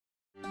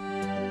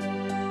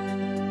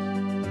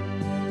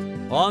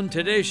On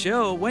today's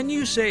show, when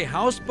you say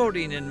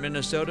houseboating in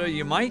Minnesota,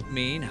 you might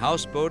mean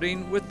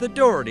houseboating with the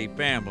Dougherty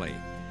family.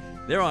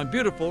 They're on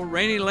beautiful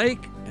Rainy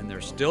Lake, and they're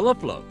still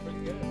afloat.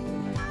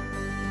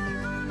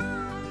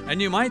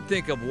 And you might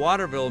think of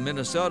Waterville,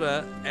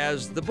 Minnesota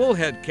as the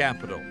bullhead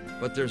capital,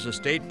 but there's a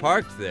state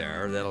park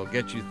there that'll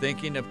get you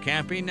thinking of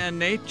camping and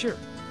nature.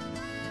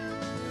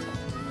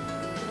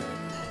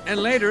 And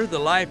later, the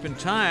life and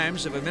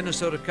times of a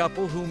Minnesota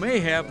couple who may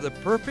have the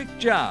perfect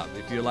job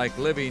if you like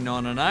living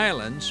on an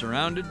island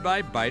surrounded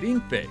by biting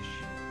fish.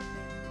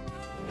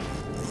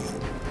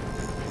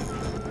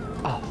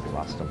 Oh,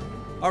 lost him.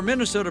 Our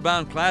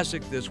Minnesota-bound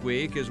classic this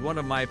week is one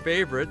of my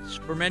favorites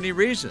for many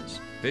reasons.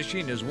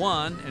 Fishing is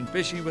one, and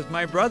fishing with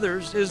my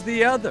brothers is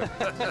the other.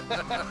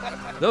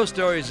 Those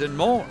stories and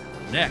more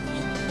next.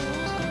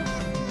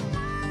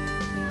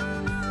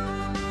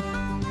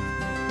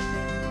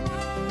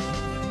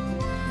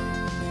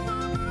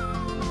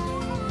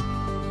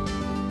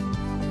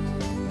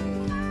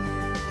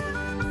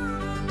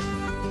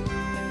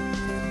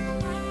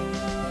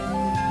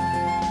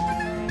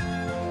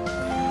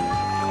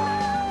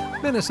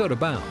 Minnesota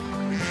Bound.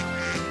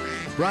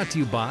 Brought to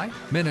you by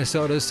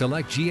Minnesota's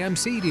Select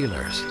GMC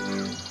dealers.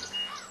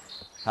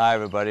 Hi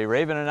everybody,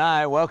 Raven and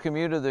I welcome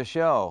you to the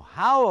show.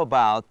 How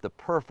about the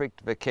perfect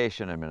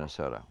vacation in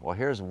Minnesota? Well,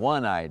 here's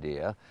one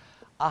idea,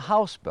 a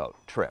houseboat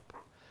trip.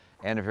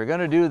 And if you're going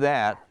to do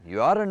that,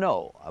 you ought to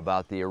know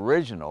about the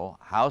original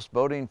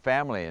houseboating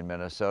family in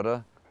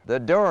Minnesota,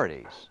 the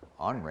Doughertys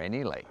on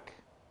Rainy Lake.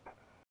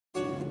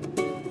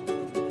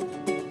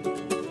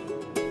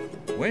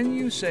 When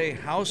you say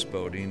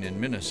houseboating in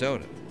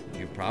Minnesota,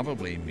 you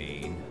probably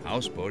mean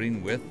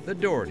houseboating with the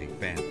Dougherty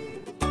family.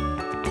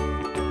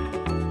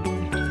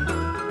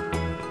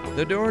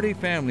 The Dougherty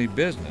family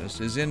business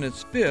is in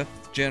its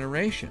 5th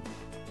generation,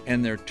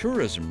 and their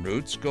tourism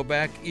roots go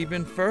back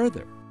even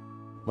further.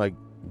 My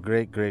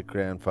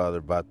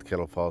great-great-grandfather bought the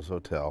Kettle Falls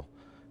Hotel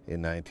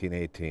in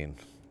 1918,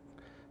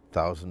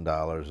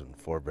 $1,000 and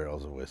 4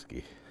 barrels of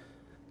whiskey.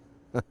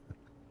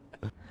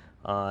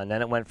 And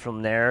then it went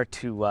from there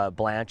to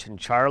Blanche and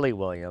Charlie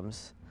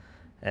Williams.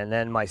 And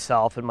then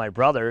myself and my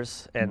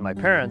brothers and my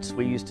parents,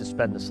 we used to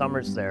spend the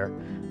summers there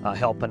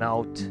helping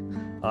out,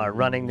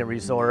 running the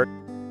resort.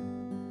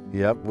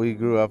 Yep, we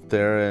grew up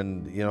there,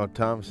 and you know,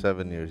 Tom's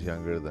 7 years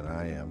younger than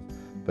I am,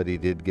 but he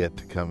did get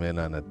to come in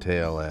on a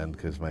tail end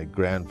because my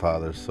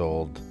grandfather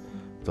sold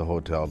the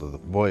hotel to the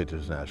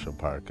Voyageurs National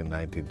Park in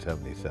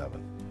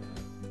 1977.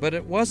 But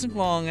it wasn't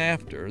long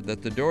after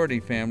that the Dougherty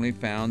family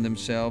found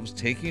themselves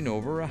taking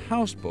over a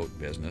houseboat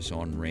business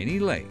on Rainy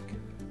Lake.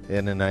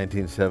 And in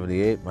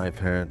 1978, my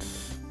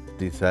parents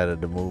decided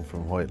to move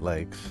from White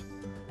Lakes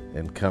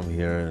and come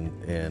here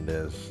and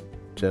as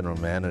general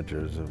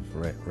managers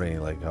of Rainy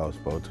Lake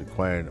Houseboats,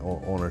 acquiring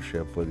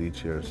ownership with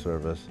each year of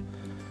service,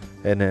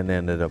 and then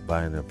ended up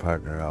buying their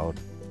partner out.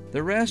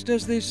 The rest,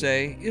 as they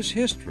say, is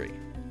history,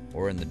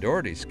 or in the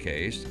Dougherty's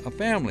case, a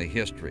family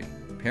history.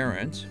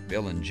 Parents,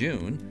 Bill and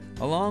June,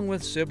 along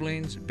with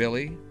siblings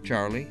Billy,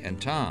 Charlie,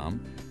 and Tom,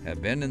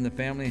 have been in the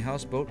family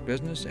houseboat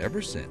business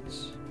ever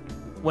since.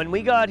 When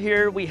we got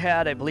here, we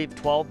had, I believe,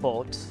 12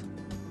 boats.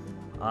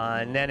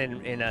 And then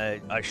in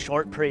a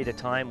short period of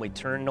time, we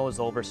turned those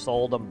over,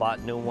 sold them, bought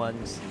new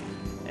ones,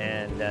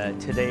 and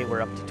today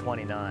we're up to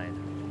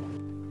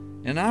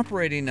 29. And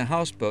operating a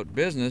houseboat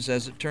business,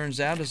 as it turns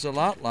out, is a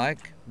lot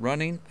like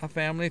running a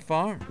family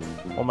farm.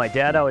 Well, my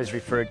dad always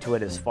referred to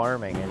it as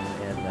farming, and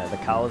the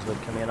cows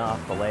would come in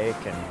off the lake,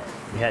 and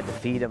you had to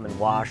feed them and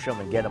wash them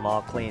and get them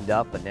all cleaned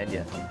up, and then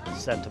you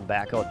sent them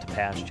back out to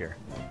pasture.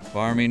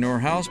 Farming or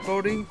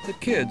houseboating, the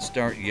kids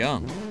start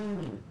young.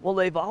 Well,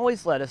 they've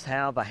always let us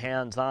have a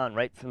hands-on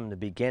right from the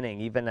beginning,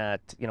 even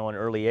at, you know, an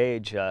early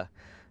age. You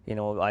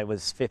know, I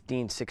was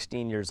 15,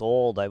 16 years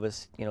old. I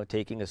was, you know,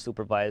 taking a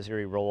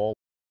supervisory role.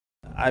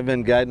 I've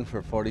been guiding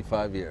for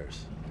 45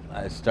 years.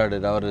 I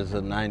started out as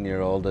a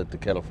 9-year-old at the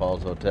Kettle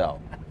Falls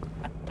Hotel.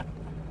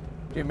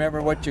 Do you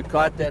remember what you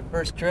caught that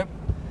first trip?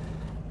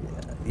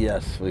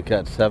 Yes, we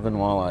caught 7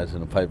 walleyes in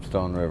the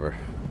Pipestone River.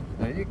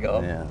 There you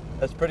go. Yeah.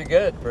 That's pretty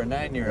good for a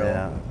 9-year-old.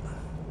 Yeah.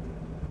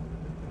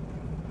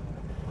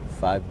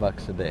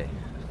 $5 a day.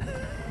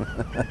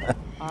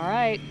 All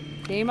right,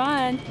 game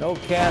on. No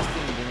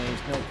casting,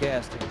 Denise, no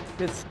casting.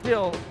 It's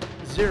still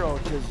 0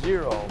 to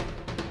 0.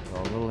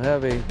 A little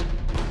heavy.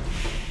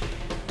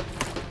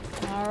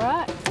 All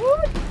right.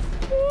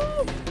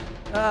 Woo.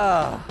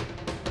 Ah,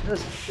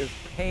 this is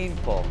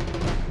painful.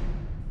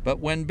 But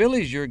when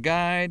Billy's your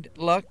guide,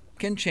 luck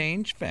can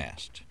change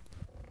fast.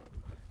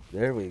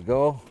 There we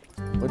go.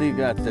 What do you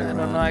got there, I don't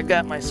Ron? know, I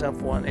got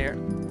myself one here.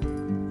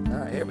 All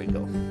right, here we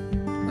go.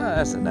 Ah,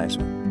 that's a nice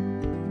one.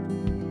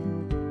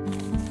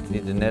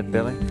 Need the net,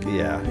 Billy?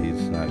 Yeah,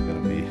 he's not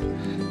gonna be,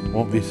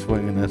 won't be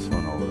swinging this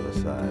one over the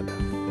side.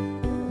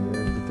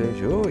 There's the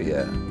fish. Oh,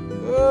 yeah.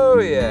 Oh,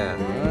 yeah.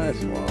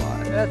 Nice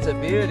walleye. That's a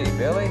beauty,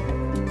 Billy.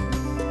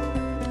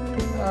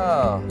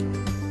 Oh.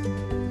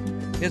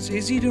 It's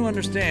easy to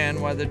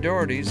understand why the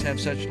Doughertys have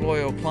such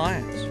loyal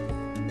clients.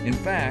 In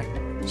fact,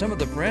 Some of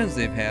the friends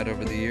they've had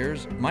over the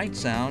years might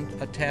sound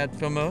a tad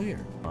familiar.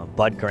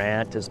 Bud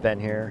Grant has been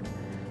here.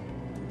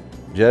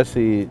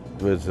 Jesse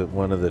was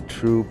one of the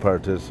true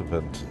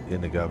participants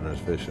in the Governor's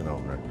Fishing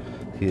Opener.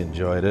 He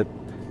enjoyed it.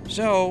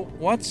 So,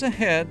 what's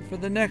ahead for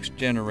the next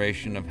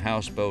generation of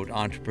houseboat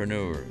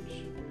entrepreneurs?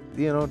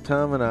 You know,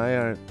 Tom and I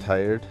aren't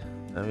tired.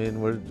 I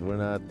mean, we're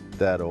not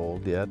that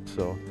old yet,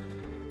 so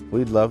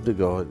we'd love to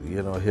go,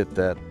 you know, hit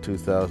that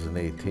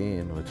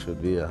 2018, which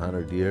would be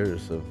 100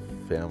 years of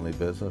family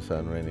business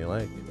on Rainy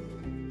Lake.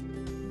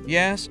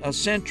 Yes, a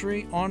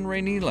century on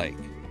Rainy Lake,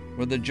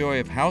 where the joy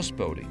of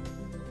houseboating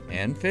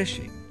and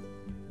fishing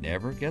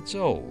never gets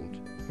old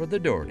for the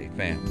Dougherty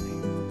family.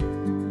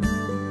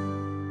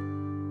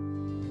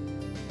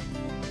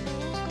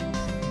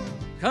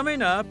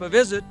 Coming up, a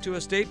visit to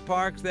a state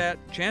park that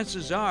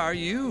chances are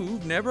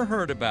you've never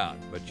heard about,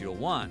 but you'll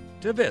want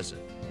to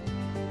visit.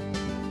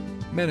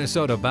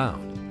 Minnesota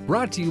Bound,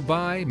 brought to you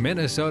by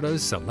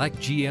Minnesota's select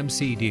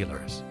GMC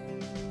dealers.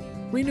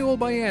 Renewal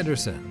by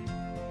Anderson,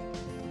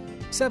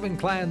 Seven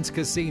Clans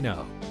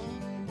Casino,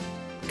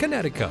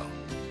 Connecticut,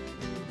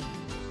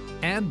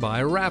 and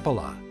by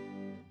Rapala.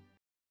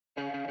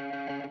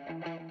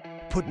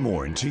 Put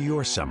more into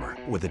your summer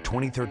with the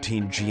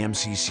 2013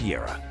 GMC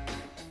Sierra.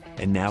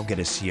 And now get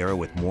a Sierra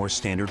with more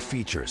standard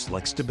features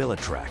like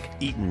StabiliTrack,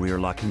 Eaton rear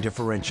locking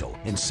differential,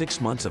 and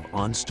 6 months of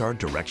OnStar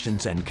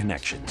directions and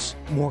connections.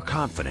 More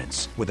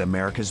confidence with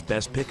America's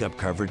best pickup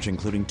coverage,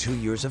 including 2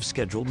 years of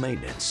scheduled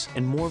maintenance,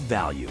 and more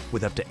value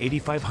with up to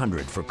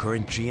 $8,500 for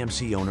current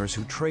GMC owners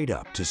who trade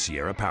up to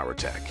Sierra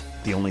PowerTech.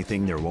 The only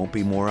thing there won't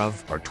be more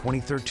of are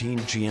 2013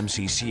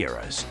 GMC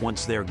Sierras.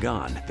 Once they're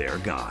gone, they're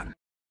gone.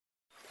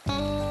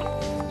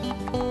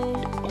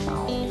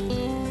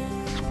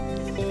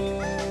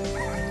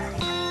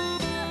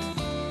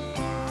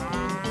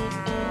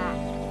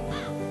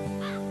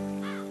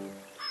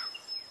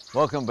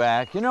 Welcome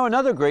back. You know,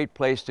 another great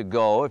place to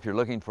go if you're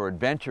looking for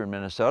adventure in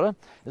Minnesota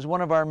is one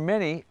of our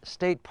many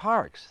state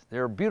parks.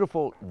 They're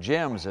beautiful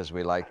gems, as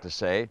we like to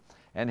say.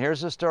 And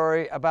here's a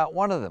story about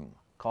one of them,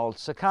 called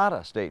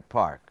Sakatah State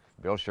Park.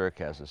 Bill Shirk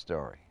has a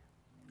story.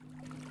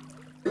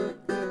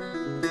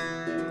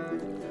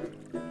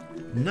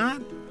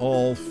 Not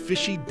all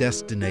fishy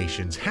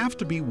destinations have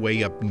to be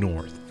way up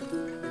north.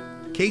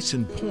 Case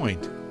in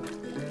point,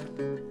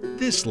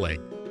 this lake,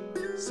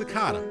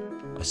 Sakatah,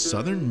 a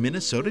southern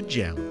Minnesota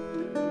gem.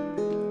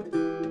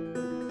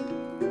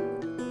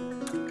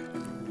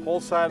 The whole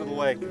side of the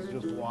lake is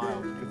just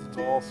wild because it's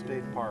all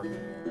state park.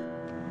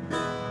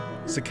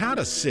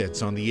 Sakatah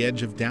sits on the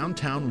edge of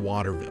downtown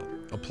Waterville,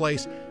 a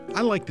place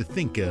I like to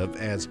think of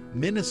as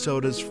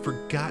Minnesota's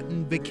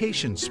forgotten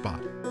vacation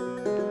spot.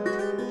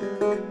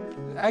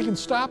 I can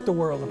stop the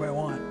world if I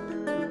want.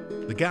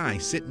 The guy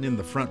sitting in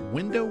the front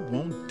window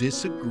won't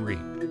disagree.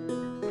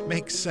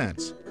 Makes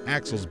sense.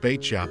 Axel's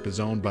bait shop is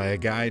owned by a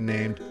guy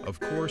named,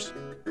 of course,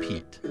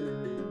 Pete. A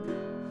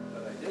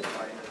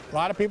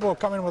lot of people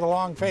come in with a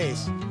long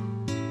face.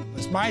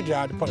 It's my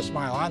job to put a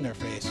smile on their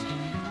face.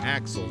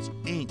 Axel's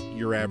ain't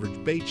your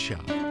average bait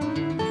shop.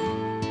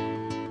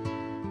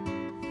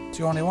 It's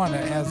the only one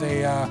that has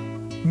a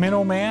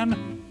minnow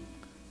man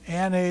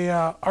and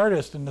a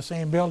artist in the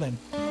same building.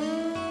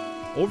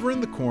 Over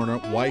in the corner,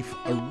 wife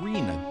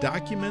Arena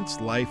documents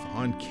life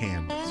on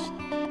canvas.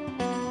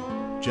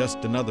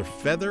 Just another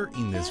feather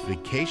in this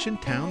vacation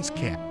town's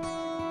cap.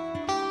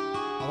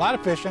 A lot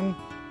of fishing,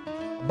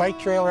 a bike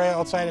trail right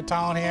outside of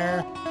town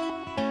here,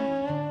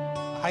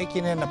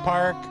 hiking in the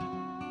park.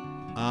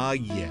 Ah,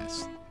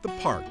 yes, the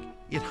park.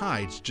 It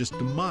hides just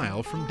a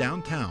mile from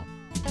downtown.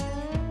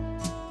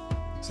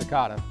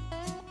 Sakatah,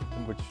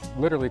 which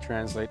literally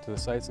translates to the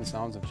sights and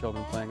sounds of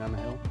children playing on the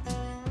hill.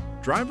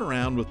 Drive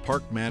around with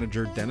park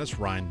manager Dennis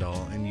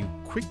Reindahl and you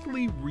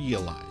quickly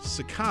realize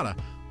Sakatah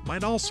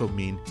might also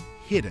mean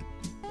hidden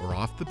or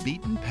off the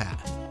beaten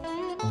path.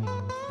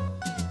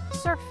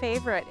 It's our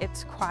favorite.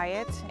 It's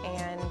quiet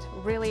and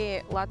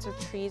really lots of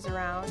trees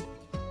around.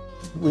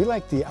 We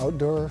like the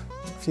outdoor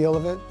feel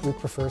of it. We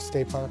prefer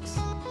state parks.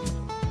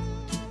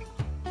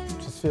 It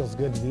just feels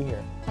good to be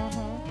here.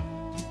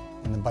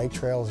 And the bike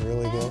trail is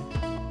really good.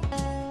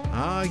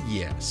 Ah,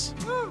 yes,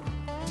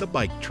 the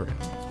bike trail.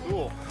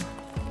 Cool.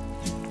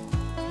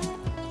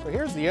 So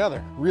here's the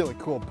other really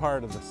cool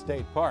part of the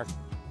state park.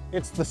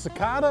 It's the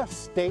Sakatah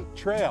State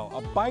Trail,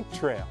 a bike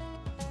trail,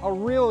 a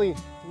really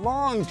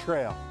long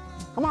trail.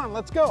 Come on,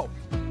 let's go.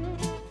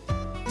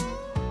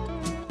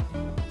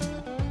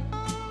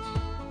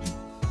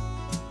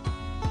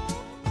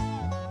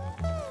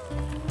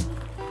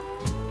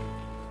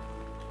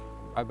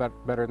 I bet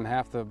better than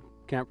half the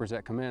campers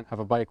that come in have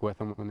a bike with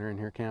them when they're in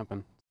here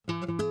camping.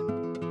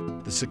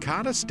 The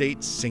Sakatah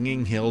State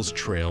Singing Hills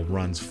Trail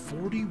runs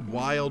 40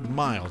 wild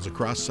miles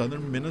across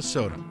southern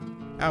Minnesota.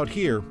 Out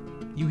here,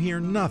 you hear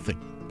nothing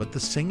but the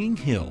singing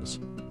hills,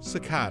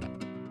 Sakatah.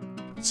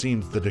 It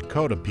seems the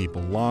Dakota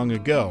people long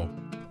ago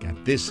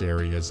got this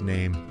area's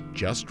name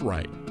just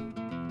right.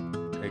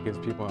 It gives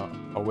people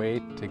a way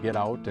to get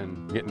out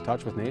and get in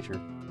touch with nature.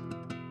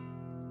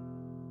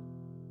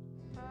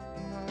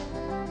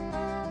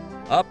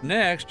 Up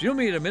next, you'll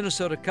meet a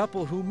Minnesota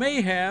couple who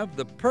may have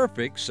the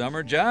perfect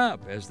summer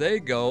job as they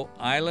go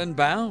island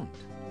bound.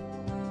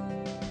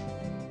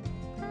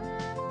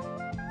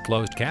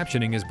 Closed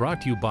captioning is brought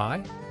to you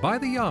by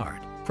the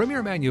Yard,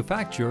 premier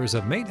manufacturers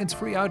of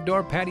maintenance-free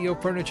outdoor patio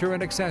furniture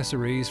and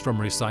accessories from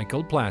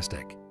recycled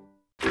plastic.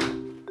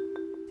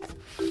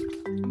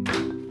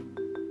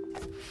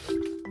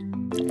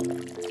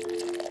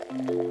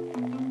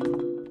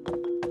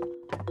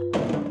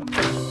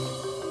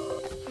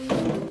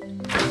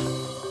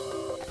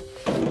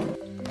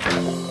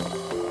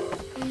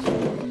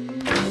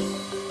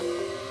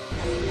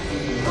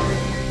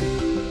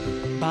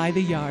 By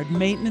the Yard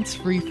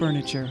maintenance-free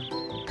furniture.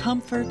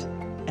 Comfort,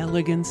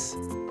 elegance,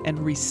 and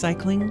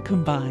recycling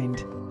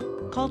combined.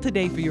 Call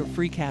today for your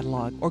free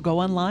catalog or go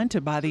online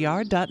to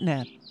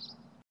bytheyard.net.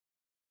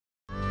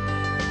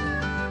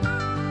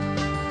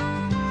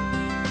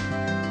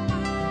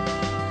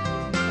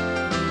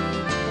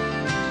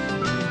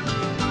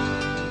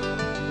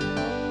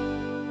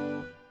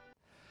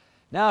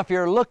 Now, if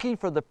you're looking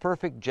for the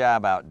perfect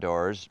job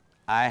outdoors,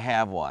 I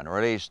have one, or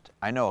at least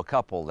I know a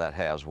couple that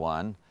has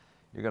one.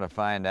 You're going to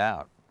find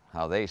out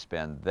how they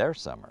spend their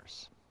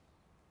summers.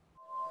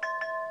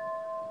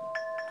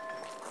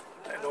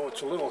 I know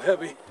it's a little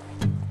heavy.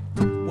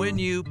 When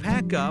you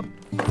pack up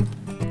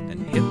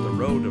and hit the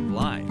road of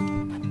life,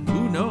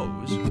 who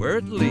knows where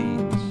it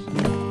leads?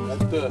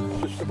 That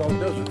just about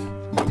does it.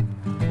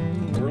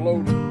 We're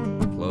loaded.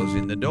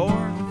 Closing the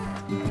door,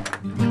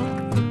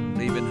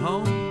 leaving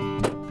home,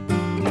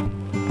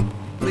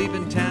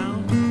 leaving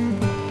town,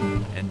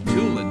 and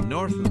tooling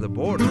north of the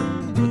border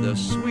for the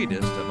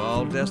sweetest of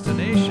all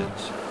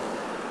destinations.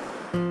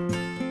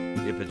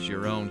 If it's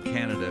your own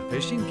Canada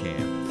fishing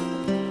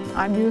camp.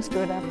 I'm used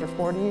to it after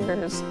 40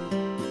 years.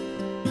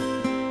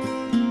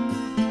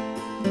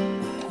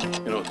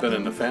 You know, it's been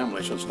in the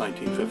family since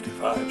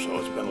 1955, so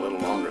it's been a little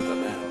longer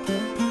than that.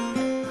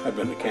 I've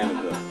been to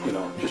Canada, you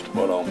know, just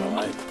about all my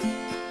life.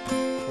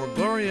 For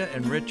Gloria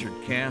and Richard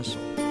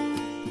Castle,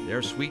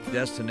 their sweet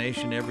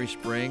destination every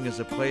spring is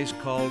a place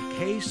called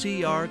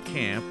KCR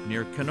Camp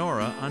near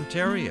Kenora,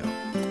 Ontario.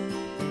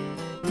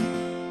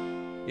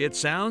 It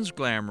sounds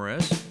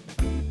glamorous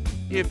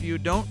if you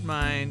don't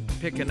mind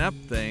picking up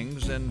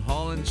things and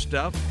hauling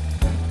stuff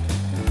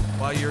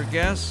while your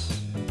guests,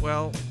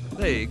 well,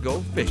 they go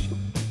fishing.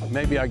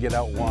 Maybe I get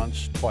out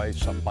once, twice,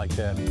 something like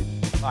that.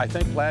 I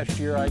think last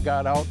year I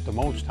got out the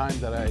most time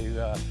that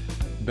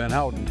I've been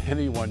out in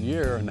any one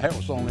year, and that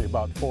was only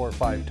about 4 or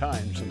 5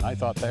 times, and I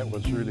thought that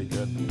was really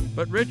good.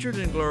 But Richard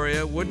and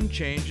Gloria wouldn't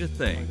change a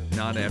thing,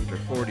 not after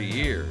 40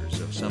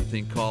 years of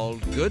something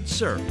called good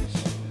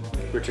service.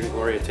 Richard and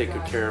Gloria take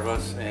good care of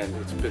us, and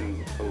it's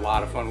been a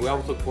lot of fun. We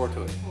always look forward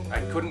to it.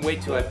 I couldn't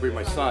wait till I bring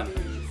my son,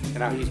 and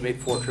now he's made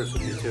 4 trips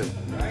with me too.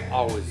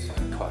 Always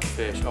caught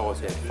fish,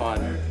 always had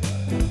fun.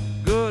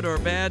 Good or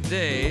bad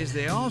days,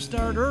 they all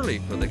start early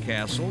for the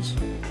Castles.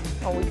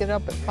 Well, we get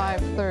up at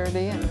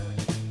 5:30 and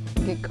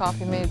get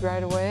coffee made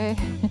right away.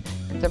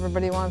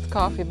 Everybody wants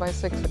coffee by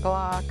 6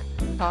 o'clock.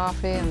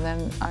 Coffee, and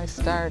then I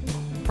start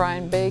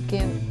frying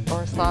bacon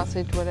or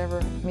sausage,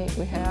 whatever meat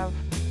we have.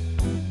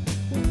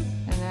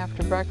 And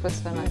after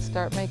breakfast, then I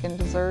start making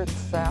desserts,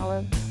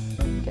 salads,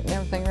 getting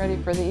everything ready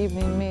for the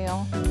evening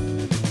meal.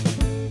 And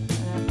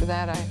after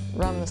that, I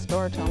run the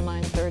store till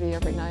 9:30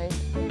 every night.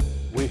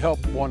 We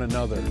help one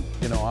another.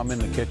 You know, I'm in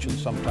the kitchen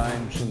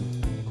sometimes,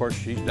 and of course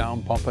she's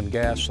down pumping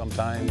gas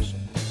sometimes.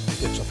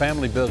 It's a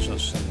family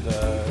business, and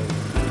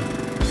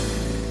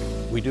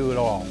we do it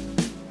all.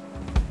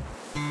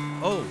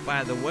 Oh,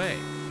 by the way,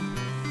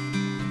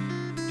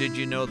 did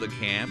you know the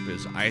camp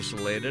is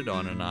isolated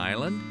on an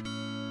island?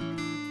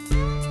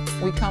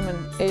 We come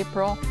in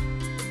April,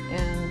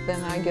 and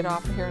then I get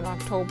off here in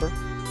October.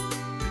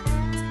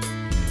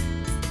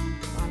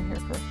 I'm here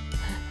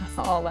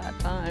for all that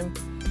time.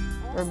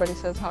 Everybody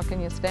says, how can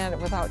you stand it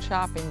without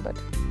shopping? But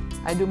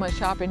I do my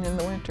shopping in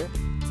the winter.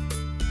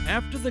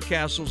 After the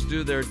Castles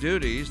do their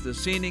duties, the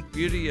scenic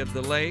beauty of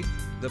the lake,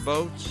 the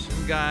boats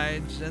and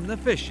guides, and the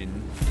fishing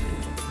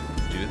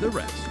do the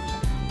rest.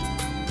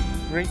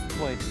 Great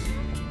place.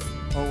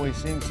 Always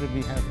seems to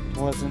be have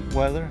pleasant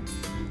weather.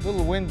 A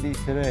little windy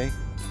today.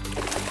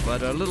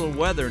 But a little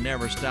weather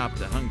never stopped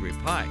a hungry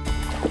pike.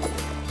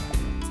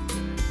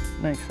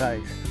 Nice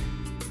size.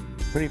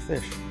 Pretty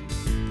fish.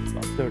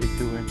 About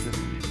 32 inches.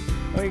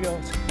 There he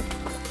goes.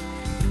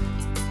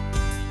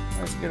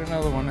 Let's get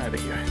another one out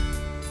of here.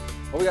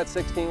 Well, we got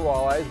 16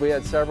 walleyes. We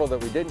had several that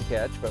we didn't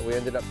catch, but we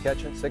ended up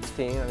catching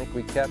 16. I think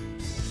we kept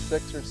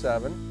 6 or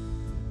 7.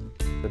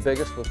 The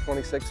biggest was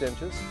 26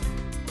 inches.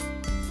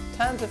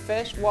 Tons of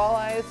fish,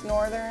 walleyes,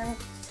 northern,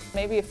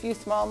 maybe a few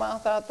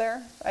smallmouth out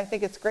there. I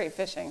think it's great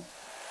fishing.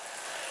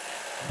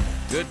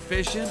 Good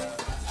fishing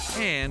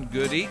and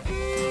good eating.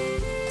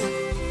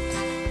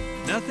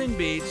 Nothing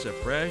beats a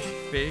fresh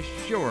fish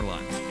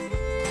shoreline.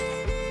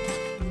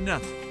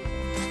 Nothing.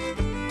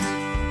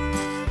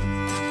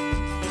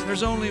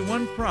 There's only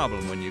one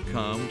problem when you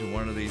come to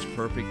one of these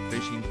perfect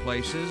fishing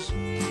places.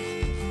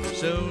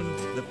 Soon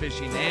the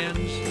fishing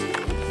ends,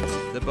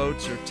 the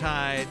boats are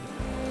tied,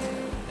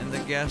 the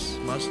guests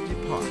must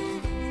depart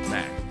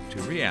back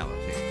to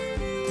reality.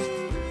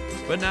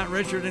 But not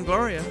Richard and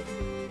Gloria.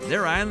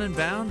 They're island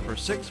bound for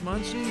 6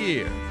 months a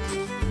year.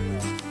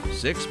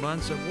 6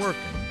 months of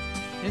working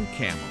in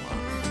Camelot.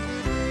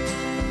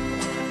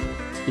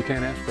 You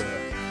can't ask for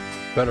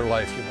a better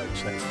life, you might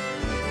say.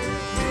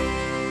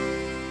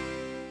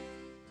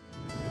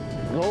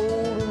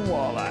 Golden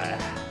walleye.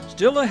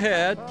 Still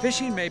ahead,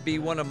 fishing may be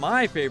one of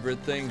my favorite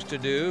things to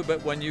do,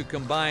 but when you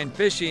combine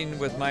fishing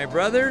with my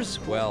brothers,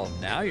 well,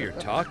 now you're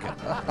talking.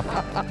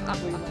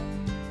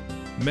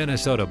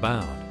 Minnesota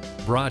Bound,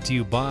 brought to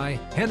you by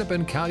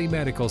Hennepin County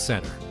Medical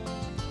Center,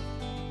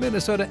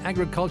 Minnesota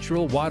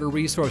Agricultural Water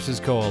Resources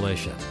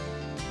Coalition,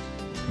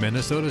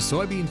 Minnesota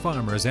soybean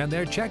farmers and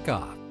their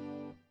checkoff.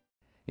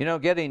 You know,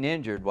 getting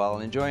injured while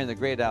enjoying the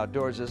great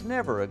outdoors is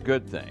never a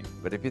good thing,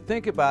 but if you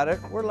think about it,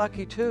 we're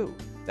lucky too.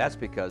 That's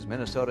because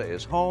Minnesota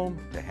is home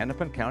to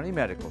Hennepin County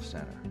Medical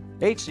Center.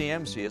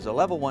 HCMC is a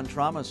Level 1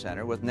 trauma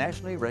center with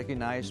nationally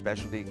recognized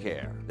specialty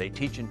care. They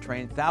teach and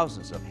train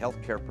thousands of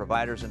healthcare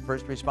providers and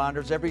first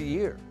responders every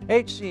year.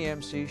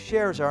 HCMC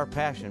shares our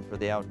passion for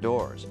the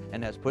outdoors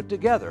and has put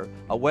together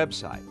a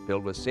website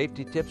filled with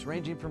safety tips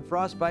ranging from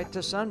frostbite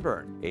to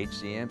sunburn.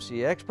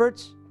 HCMC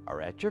experts are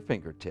at your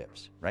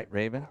fingertips. Right,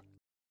 Raven?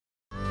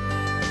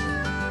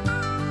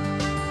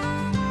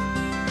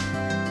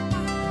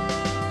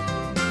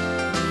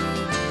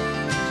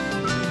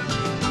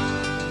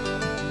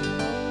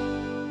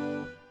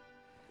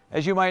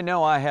 As you might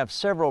know, I have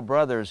several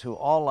brothers who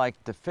all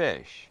like to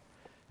fish.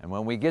 And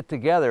when we get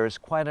together, it's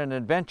quite an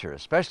adventure,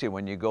 especially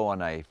when you go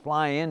on a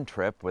fly-in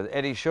trip with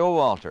Eddie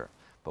Showalter.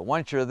 But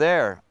once you're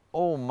there,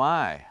 oh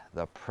my,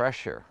 the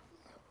pressure.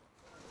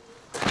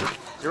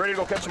 You ready to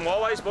go catch some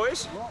walleyes,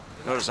 boys?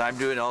 Notice I'm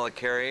doing all the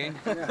carrying.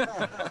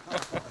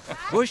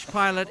 Bush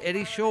pilot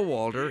Eddie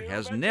Showalter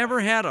has never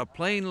had a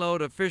plane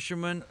load of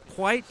fishermen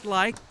quite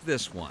like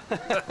this one.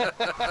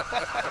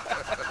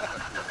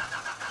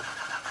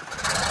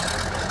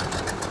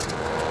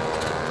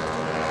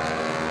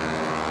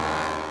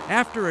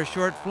 After a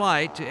short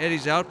flight to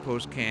Eddie's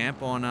outpost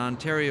camp on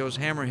Ontario's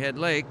Hammerhead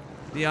Lake,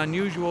 the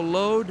unusual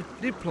load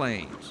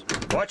deplanes.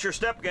 Watch your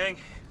step, gang.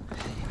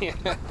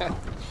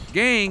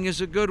 Gang is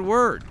a good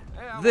word.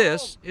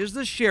 This is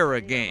the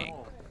Schara gang.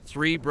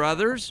 3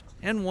 brothers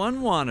and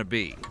 1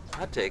 wannabe.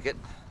 I'll take it.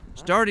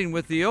 Starting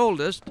with the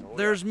oldest,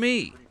 there's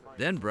me,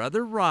 then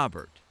brother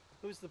Robert,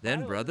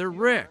 then brother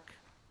Rick.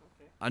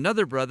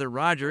 Another brother,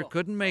 Roger,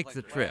 couldn't make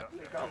the trip.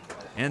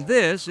 And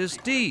this is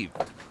Steve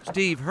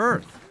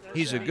Hirth.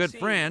 He's a good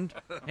friend,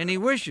 and he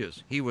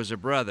wishes he was a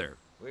brother.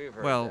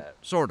 Well,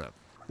 sort of.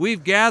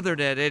 We've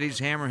gathered at Eddie's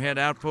Hammerhead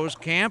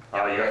Outpost Camp.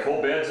 You got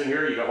full beds in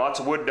here. You got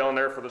lots of wood down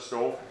there for the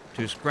stove.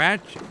 To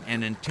scratch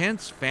an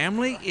intense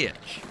family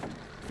itch.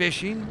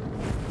 Fishing,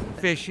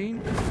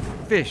 fishing,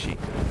 fishing.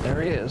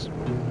 There he is.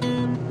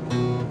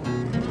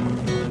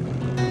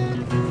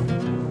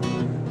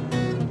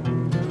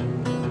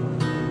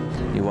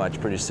 You watch,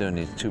 pretty soon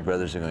these 2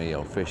 brothers are going to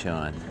yell, "Fish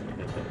on."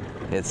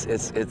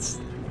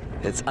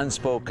 It's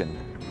unspoken.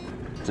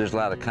 There's a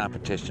lot of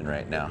competition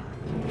right now.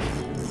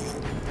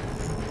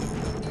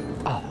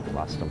 Oh,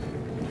 lost him.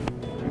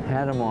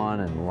 Had him on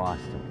and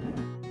lost him.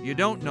 You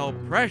don't know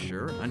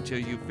pressure until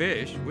you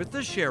fish with the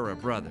Schara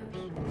brothers.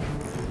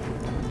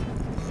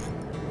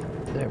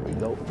 There we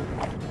go.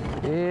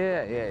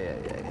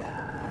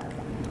 Yeah.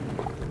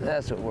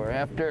 That's what we're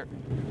after.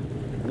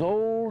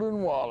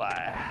 Golden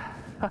walleye.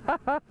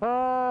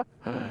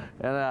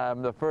 And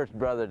I'm the first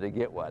brother to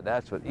get one.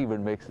 That's what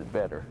even makes it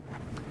better.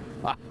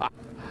 I'm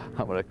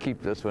gonna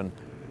keep this one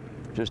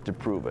just to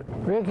prove it.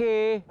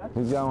 Ricky!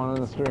 He's got one on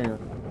the stringer.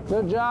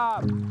 Good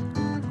job!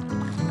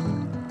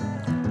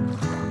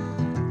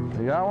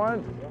 You got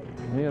one?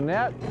 You a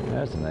net?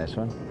 That's a nice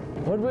one.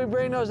 What did we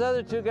bring those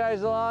other 2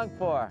 guys along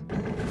for?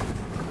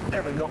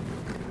 There we go.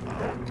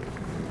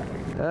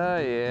 Oh,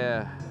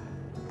 yeah.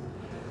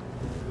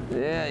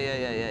 Yeah.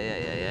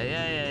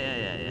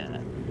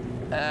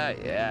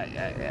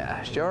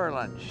 Yeah. Shore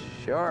lunch.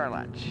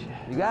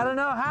 You gotta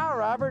know how,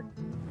 Robert.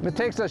 It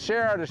takes a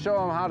Schara to show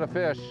them how to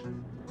fish.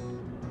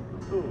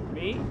 Who,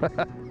 me?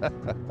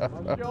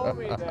 Show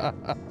me that.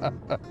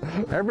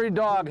 Every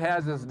dog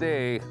has his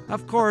day.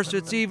 Of course,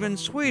 it's even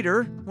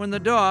sweeter when the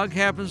dog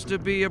happens to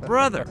be a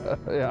brother.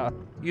 Yeah.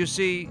 You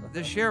see,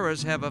 the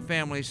Scharas have a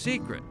family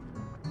secret.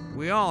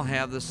 We all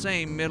have the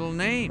same middle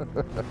name,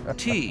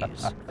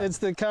 Tease. It's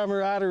the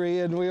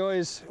camaraderie, and we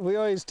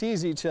always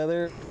tease each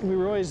other. We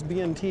were always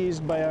being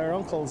teased by our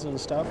uncles and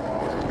stuff.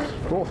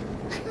 Cool.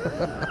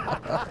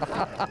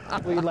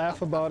 We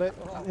laugh about it,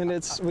 and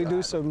we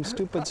do some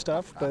stupid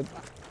stuff, but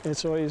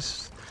it's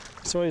always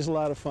a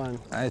lot of fun.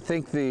 I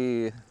think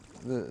the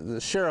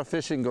Schara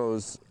fishing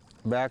goes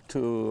back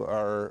to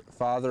our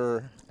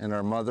father and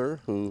our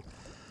mother, who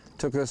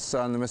took us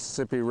on the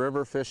Mississippi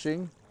River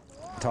fishing.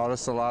 Taught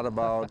us a lot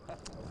about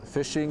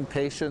fishing,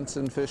 patience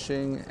in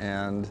fishing,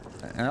 and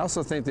I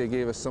also think they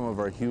gave us some of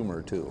our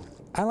humor too.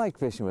 I like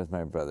fishing with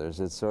my brothers.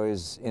 It's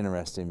always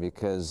interesting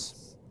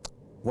because,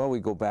 well, we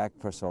go back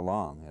for so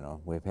long, you know.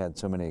 We've had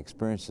so many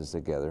experiences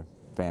together.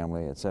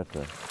 family,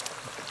 etc.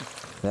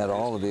 That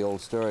all of the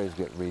old stories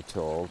get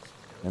retold,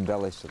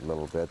 embellished a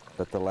little bit,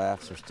 but the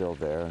laughs are still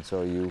there, and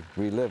so you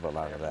relive a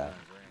lot of that.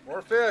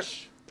 More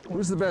fish.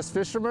 Who's the best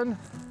fisherman?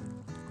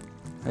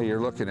 Hey,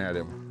 you're looking at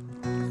him.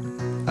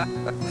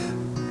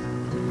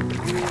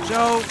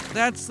 So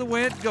that's the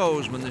way it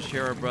goes when the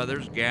Schara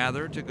brothers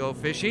gather to go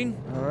fishing.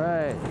 All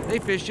right. They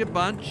fish a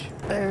bunch.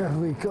 There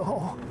we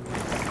go.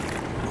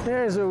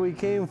 There's what we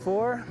came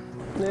for.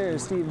 There,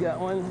 Steve got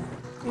one.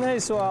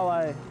 Nice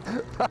walleye.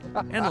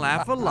 And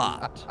laugh a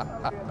lot.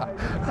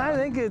 I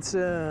think it's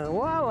a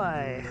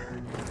walleye.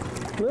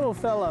 Little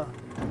fella.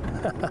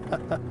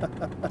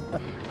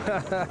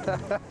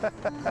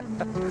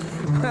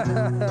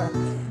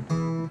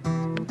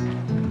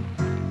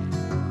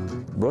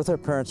 Both our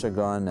parents are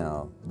gone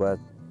now, but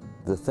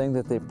the thing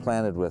that they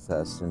planted with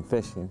us in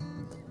fishing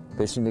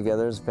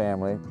together as a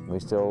family, we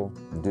still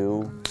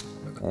do,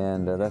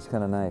 and that's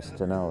kind of nice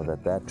to know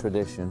that that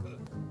tradition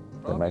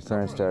that my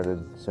parents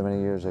started so many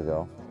years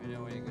ago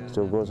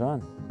still goes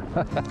on.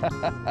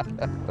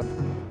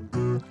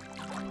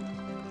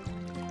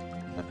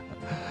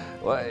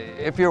 Well,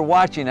 if you're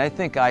watching, I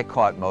think I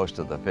caught most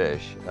of the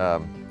fish,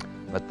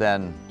 but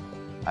then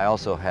I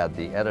also had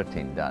the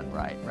editing done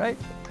right?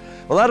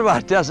 Well, that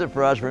about does it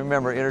for us.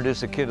 Remember,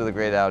 introduce a kid to the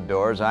great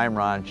outdoors. I'm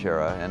Ron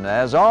Schara, and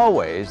as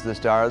always, the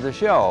star of the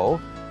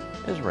show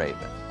is Raven.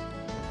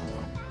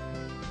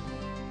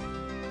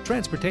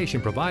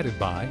 Transportation provided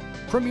by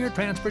Premier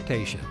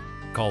Transportation.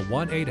 Call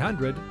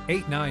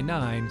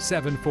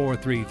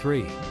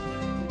 1-800-899-7433.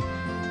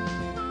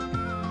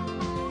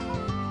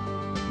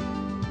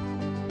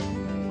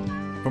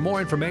 For more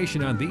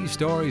information on these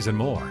stories and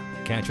more,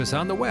 catch us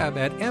on the web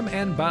at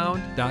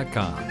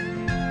mnbound.com.